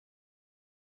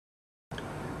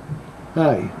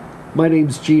Hi, my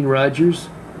name's Gene Rodgers.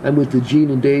 I'm with the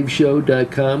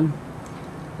GeneandDaveShow.com.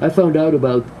 I found out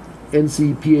about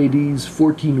NCPAD's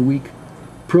 14-week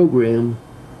program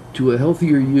to a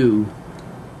healthier you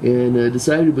and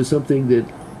decided it was something that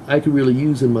I could really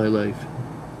use in my life.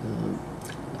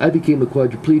 I became a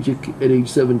quadriplegic at age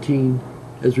 17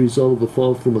 as a result of a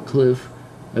fall from a cliff.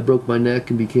 I broke my neck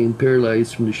and became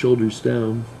paralyzed from the shoulders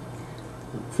down.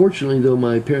 Fortunately, though,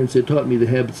 my parents had taught me the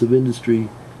habits of industry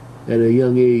at a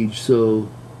young age, so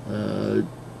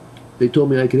they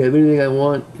told me I could have anything I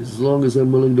want as long as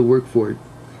I'm willing to work for it.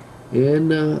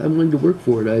 And I'm willing to work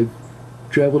for it. I've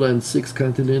traveled on 6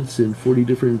 continents in 40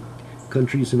 different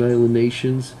countries and island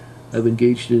nations. I've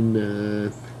engaged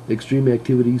in extreme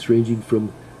activities ranging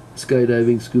from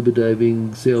skydiving, scuba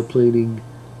diving, sailplaning,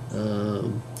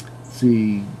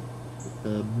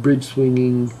 bridge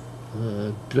swinging.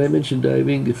 Did I mention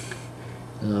diving?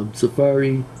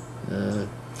 Safari.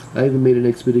 I even made an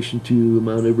expedition to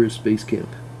Mount Everest Base Camp.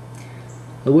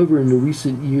 However, in the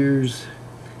recent years,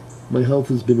 my health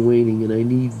has been waning, and I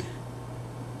need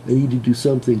to do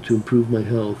something to improve my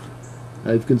health.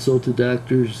 I've consulted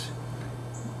doctors,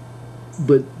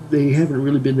 but they haven't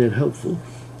really been that helpful.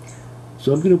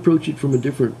 So I'm going to approach it from a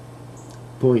different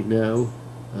point now.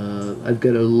 I've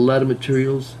got a lot of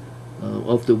materials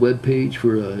off the web page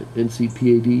for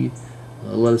NCPAD,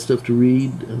 a lot of stuff to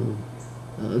read.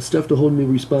 Stuff to hold me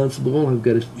responsible. I've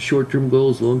got short-term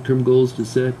goals, long-term goals to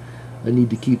set. I need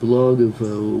to keep a log of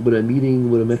what I'm eating,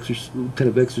 what kind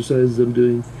of exercises I'm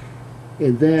doing,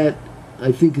 and that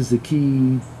I think is the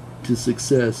key to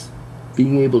success.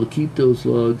 Being able to keep those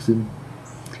logs and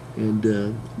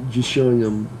just showing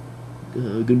I'm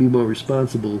going to be more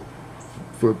responsible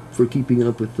for keeping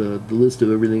up with the list of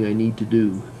everything I need to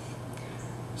do.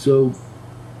 So,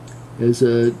 as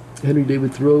Henry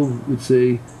David Thoreau would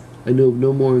say, I know of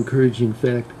no more encouraging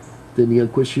fact than the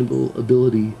unquestionable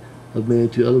ability of man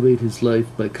to elevate his life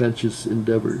by conscious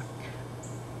endeavor.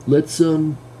 Let's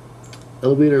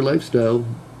elevate our lifestyle,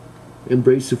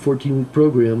 embrace the 14-week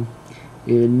program,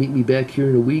 and meet me back here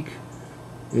in a week,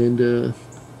 and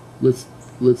let's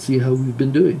see how we've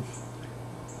been doing.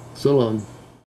 So long.